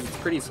about it because it's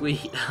pretty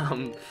sweet.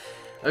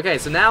 Okay,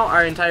 so now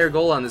our entire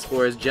goal on this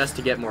floor is just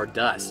to get more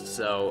dust,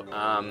 so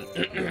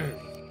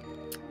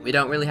we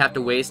don't really have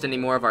to waste any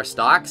more of our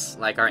stocks,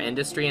 like our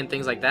industry and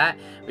things like that.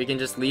 We can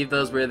just leave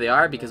those where they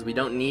are because we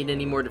don't need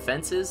any more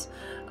defenses.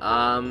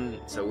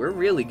 So we're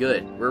really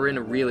good. We're in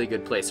a really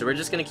good place. So we're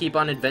just going to keep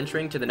on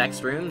adventuring to the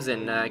next rooms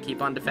and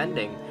keep on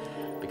defending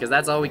because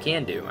that's all we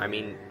can do. I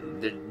mean,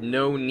 there's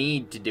no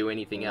need to do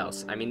anything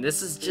else. I mean,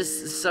 this is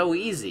just so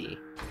easy.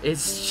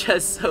 It's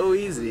just so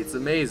easy. It's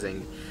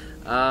amazing.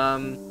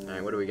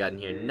 Alright, what do we got in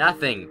here?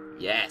 Nothing.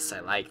 Yes,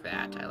 I like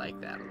that. I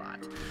like that a lot.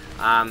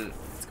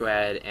 Let's go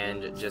ahead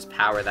and just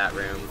power that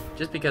room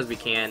just because we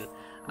can.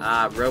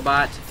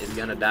 Robot is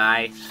gonna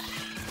die.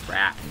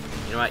 Crap.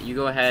 You know what? You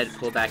go ahead,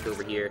 pull back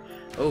over here.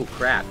 Oh,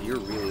 crap. You're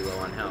really low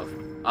on health.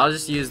 I'll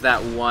just use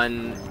that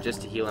one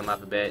just to heal him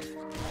up a bit.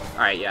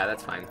 Alright, yeah,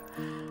 that's fine.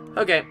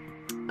 Okay.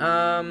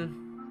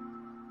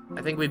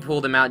 I think we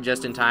pulled him out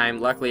just in time.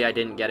 Luckily, I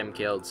didn't get him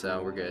killed,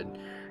 so we're good.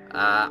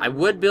 I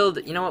would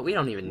build, you know what, we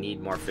don't even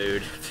need more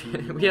food.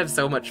 We have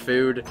so much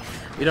food.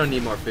 We don't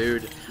need more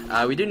food.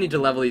 We do need to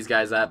level these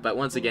guys up, but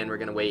once again, we're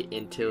going to wait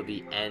until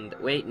the end.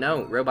 Wait,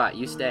 no, robot,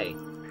 you stay.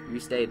 You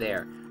stay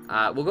there.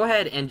 We'll go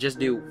ahead and just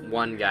do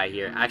one guy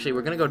here. Actually,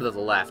 we're going to go to the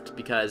left,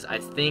 because I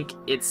think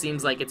it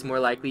seems like it's more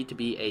likely to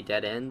be a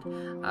dead end,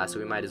 so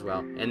we might as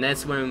well. And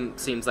this room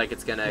seems like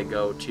it's going to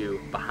go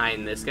to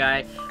behind this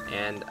guy,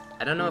 and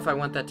I don't know if I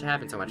want that to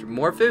happen so much.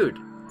 More food,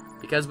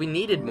 because we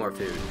needed more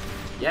food.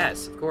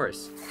 Yes, of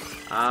course.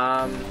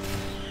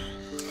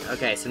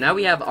 Okay, so now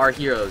we have our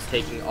heroes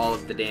taking all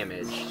of the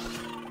damage,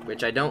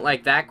 which I don't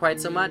like that quite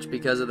so much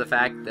because of the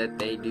fact that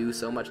they do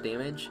so much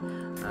damage.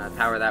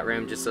 Power that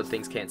room just so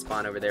things can't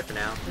spawn over there for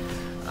now.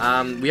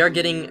 We are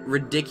getting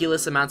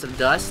ridiculous amounts of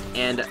dust,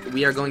 and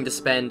we are going to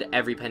spend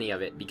every penny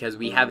of it because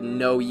we have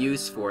no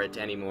use for it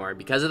anymore.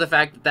 Because of the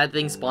fact that that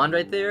thing spawned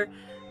right there,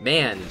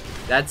 man,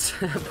 that's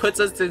puts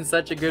us in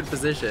such a good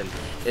position.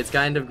 It's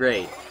kind of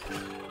great.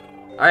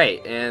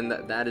 Alright, and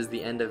that is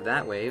the end of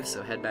that wave,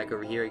 so head back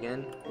over here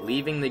again.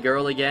 Leaving the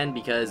girl again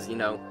because, you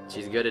know,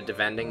 she's good at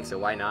defending, so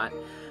why not?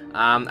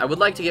 I would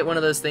like to get one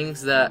of those things,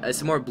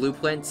 some more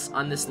blueprints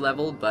on this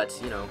level, but,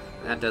 you know,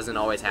 that doesn't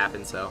always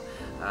happen, so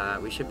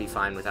we should be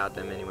fine without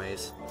them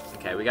anyways.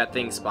 Okay, we got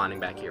things spawning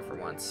back here for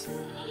once.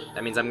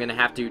 That means I'm going to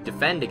have to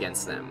defend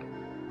against them.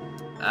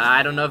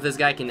 I don't know if this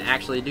guy can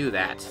actually do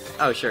that.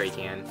 Oh, sure he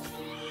can.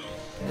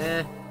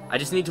 I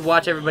just need to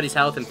watch everybody's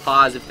health and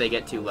pause if they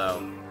get too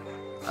low.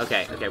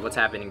 Okay, what's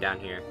happening down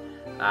here?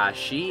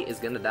 She is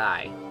gonna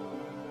die.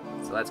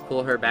 So let's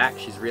pull her back.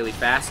 She's really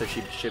fast, so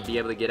she should be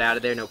able to get out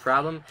of there, no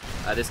problem.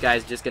 This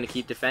guy's just gonna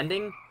keep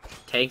defending,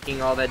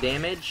 tanking all that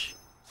damage.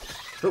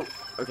 Oh,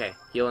 okay,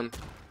 heal him.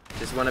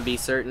 Just want to be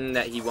certain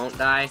that he won't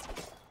die.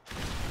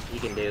 He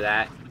can do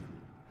that.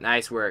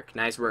 Nice work,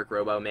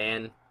 Robo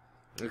Man.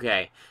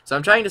 Okay, so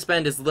I'm trying to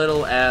spend as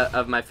little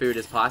of my food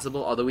as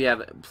possible, although we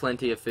have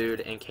plenty of food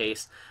in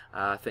case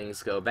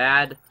things go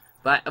bad.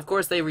 But, of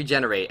course, they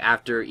regenerate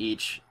after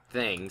each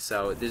thing,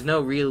 so there's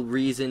no real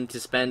reason to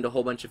spend a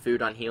whole bunch of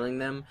food on healing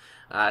them,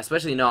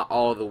 especially not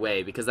all the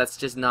way, because that's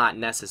just not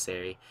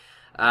necessary.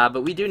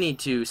 But we do need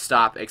to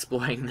stop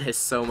exploring this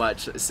so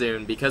much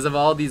soon, because of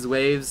all these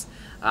waves,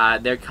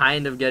 they're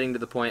kind of getting to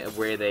the point of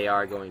where they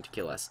are going to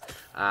kill us.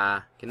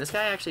 Can this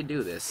guy actually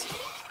do this?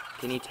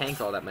 Can he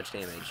tank all that much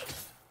damage?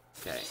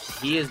 Okay,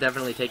 he is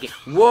definitely taking...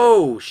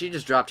 Whoa! She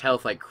just dropped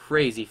health like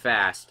crazy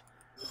fast.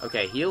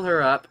 Okay, heal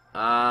her up.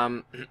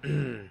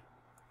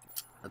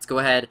 Let's go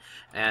ahead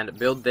and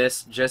build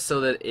this just so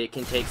that it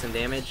can take some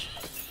damage.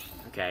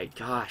 Okay,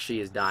 gosh,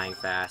 she is dying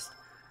fast.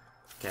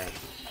 Okay.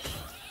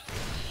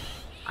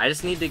 I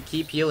just need to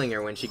keep healing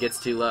her when she gets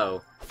too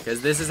low,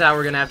 because this is how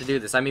we're going to have to do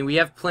this. I mean, we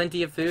have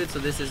plenty of food, so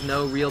this is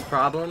no real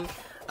problem.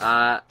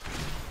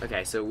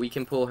 Okay, so we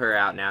can pull her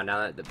out now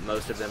that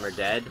most of them are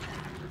dead.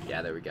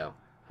 Yeah, there we go.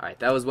 Alright,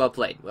 that was well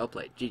played. Well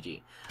played.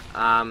 GG.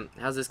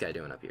 How's this guy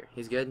doing up here?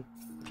 He's good?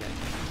 Okay.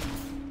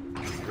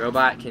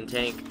 Robot can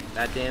tank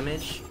that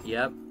damage.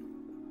 Yep.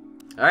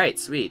 Alright,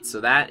 sweet.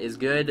 So that is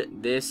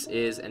good. This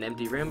is an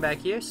empty room back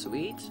here.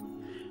 Sweet.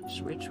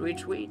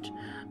 Sweet.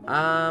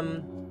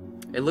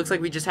 It looks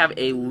like we just have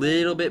a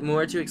little bit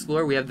more to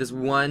explore. We have this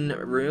one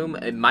room.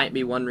 It might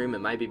be one room. It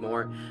might be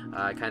more.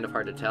 Kind of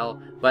hard to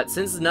tell. But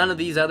since none of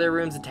these other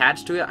rooms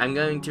attached to it, I'm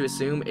going to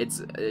assume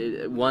it's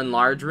one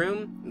large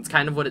room. It's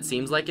kind of what it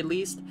seems like, at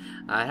least.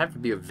 It'd have to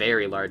be a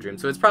very large room.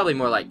 So it's probably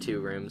more like 2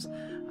 rooms.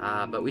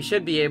 But we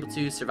should be able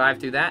to survive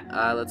through that.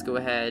 Let's go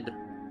ahead.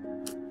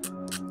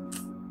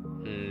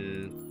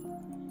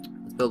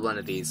 Let's build one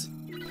of these.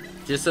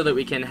 just so that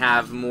we can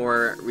have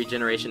more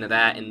regeneration of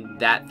that, and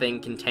that thing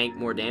can tank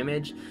more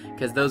damage,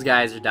 because those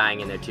guys are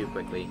dying in there too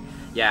quickly.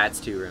 Yeah, it's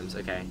 2 rooms,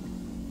 okay.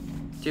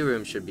 2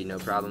 rooms should be no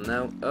problem,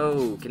 though.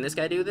 Oh, can this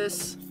guy do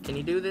this? Can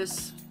he do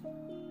this?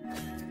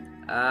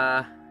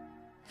 Man.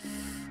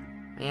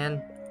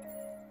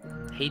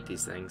 I hate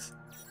these things.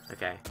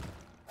 Okay.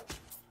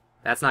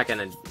 That's not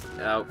gonna...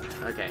 Oh,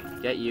 okay.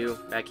 Get you.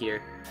 Back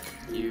here.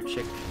 You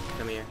chick.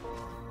 Come here.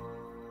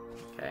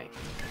 Okay.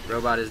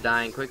 Robot is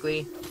dying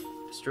quickly.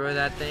 Destroy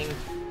that thing.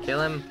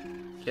 Kill him.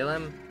 Kill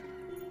him.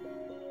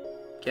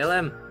 Kill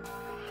him.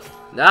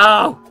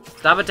 No!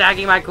 Stop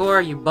attacking my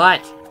core, you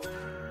butt!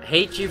 I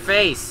hate your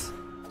face.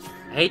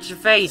 I hate your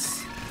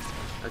face.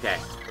 Okay,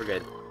 we're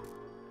good.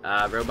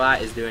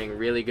 Robot is doing a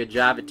really good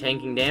job at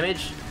tanking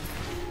damage.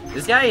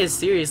 This guy is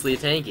seriously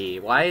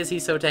tanky. Why is he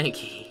so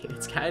tanky?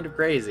 It's kind of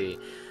crazy.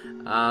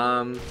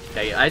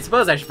 Okay, I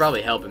suppose I should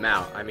probably help him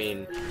out. I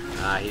mean,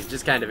 he's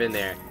just kind of in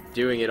there,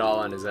 doing it all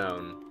on his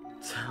own.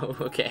 So,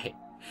 okay.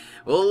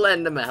 We'll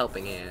lend him a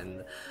helping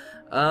hand.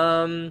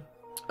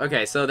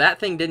 Okay, so that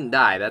thing didn't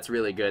die. That's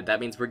really good. That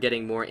means we're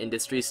getting more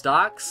industry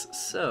stocks.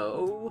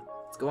 So,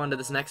 let's go on to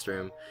this next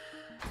room.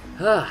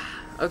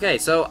 Okay,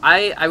 so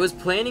I was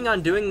planning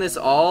on doing this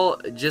all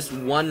just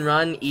 1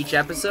 run each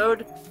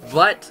episode,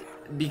 but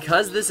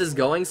because this is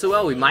going so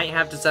well, we might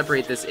have to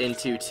separate this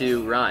into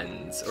 2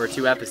 runs, or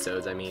 2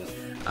 episodes, I mean.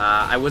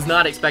 I was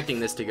not expecting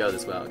this to go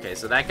this well. Okay,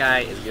 so that guy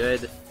is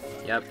good.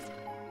 Yep.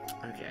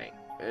 Okay.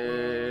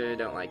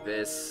 Don't like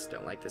this.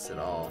 Don't like this at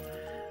all.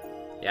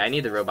 Yeah, I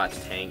need the robot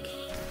to tank.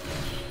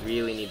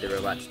 Really need the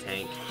robot to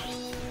tank.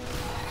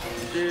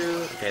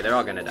 Okay, they're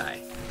all gonna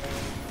die.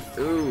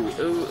 Ooh,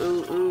 ooh,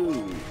 ooh,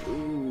 ooh,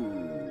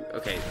 ooh.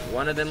 Okay,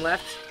 1 of them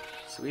left.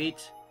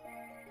 Sweet.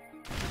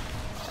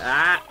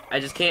 Ah, I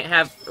just can't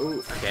have...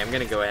 Ooh, okay, I'm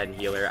gonna go ahead and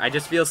heal her. I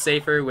just feel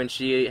safer when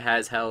she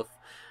has health.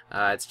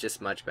 It's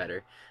just much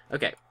better.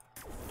 Okay,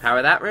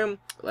 power that room.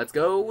 Let's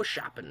go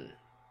shopping.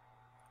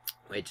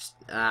 Wait, just...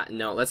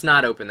 no, let's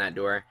not open that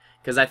door.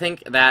 Because I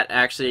think that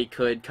actually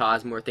could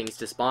cause more things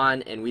to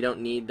spawn, and we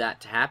don't need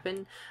that to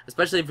happen.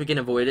 Especially if we can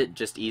avoid it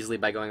just easily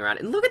by going around.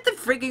 And look at the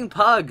freaking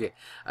pug!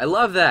 I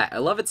love that. I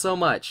love it so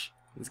much.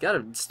 He's got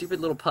a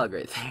stupid little pug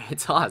right there.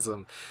 It's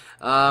awesome.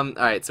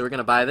 Alright, so we're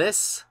gonna buy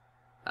this.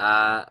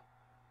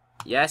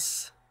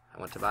 Yes. I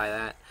want to buy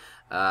that.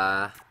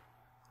 I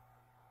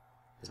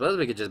suppose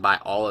we could just buy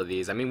all of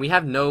these. I mean, we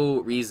have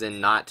no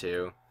reason not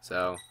to.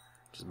 So,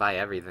 just buy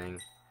everything.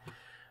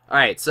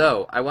 Alright,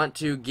 so, I want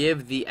to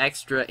give the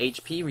extra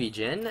HP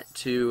regen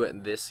to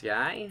this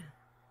guy.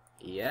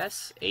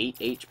 Yes, 8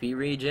 HP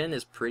regen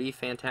is pretty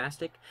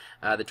fantastic.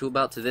 The tool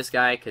belt to this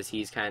guy, because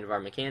he's kind of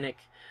our mechanic.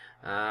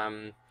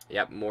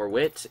 Yep, more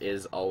wit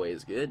is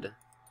always good.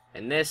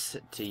 And this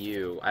to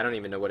you, I don't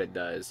even know what it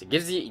does. It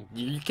gives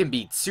you can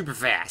be super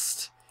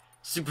fast.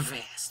 Super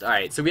fast.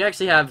 Alright, so we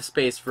actually have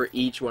space for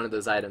each one of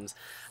those items.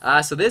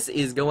 So this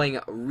is going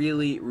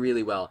really,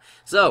 really well.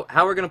 So,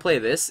 how we're going to play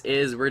this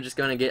is we're just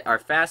going to get our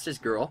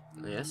fastest girl.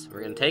 Yes, we're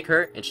going to take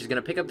her, and she's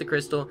going to pick up the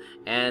crystal,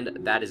 and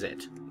that is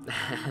it.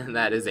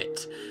 That is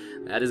it.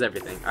 That is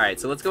everything. Alright,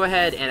 so let's go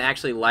ahead and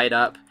actually light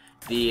up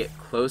the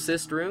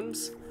closest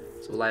rooms.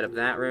 So we'll light up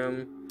that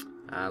room.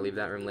 Leave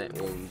that room lit.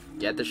 We'll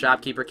get the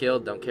shopkeeper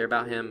killed. Don't care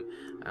about him.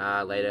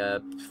 Light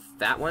up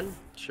that one.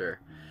 Sure.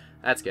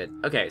 That's good.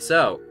 Okay,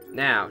 so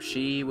now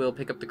she will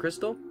pick up the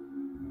crystal,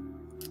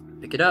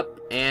 pick it up,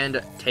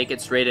 and take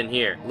it straight in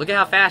here. Look at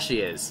how fast she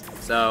is.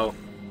 So,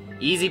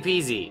 easy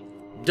peasy.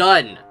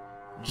 Done.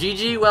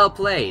 GG, well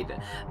played.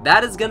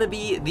 That is gonna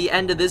be the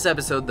end of this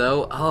episode,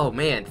 though. Oh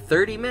man,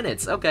 30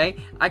 minutes. Okay,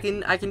 I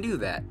can do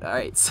that. All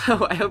right,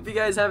 so I hope you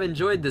guys have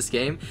enjoyed this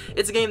game.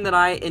 It's a game that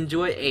I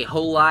enjoy a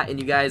whole lot, and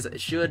you guys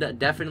should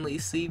definitely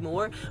see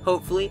more.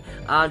 Hopefully,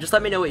 just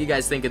let me know what you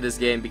guys think of this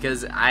game,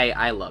 because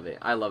I love it.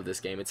 I love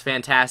this game. It's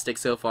fantastic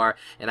so far,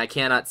 and I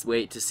cannot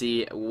wait to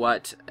see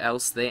what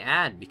else they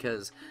add,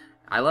 because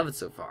I love it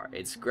so far.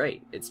 It's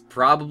great. It's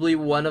probably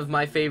one of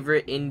my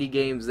favorite indie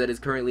games that is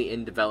currently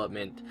in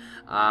development.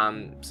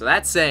 So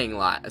that's saying a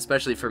lot,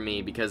 especially for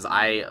me, because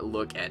I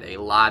look at a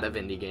lot of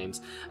indie games.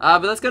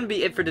 But that's going to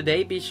be it for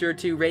today. Be sure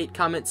to rate,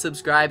 comment,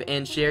 subscribe,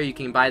 and share. You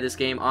can buy this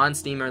game on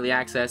Steam Early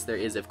Access. There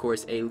is, of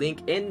course, a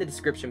link in the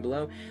description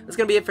below. That's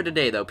going to be it for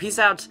today, though. Peace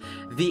out,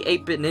 the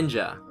 8-Bit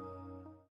Ninja.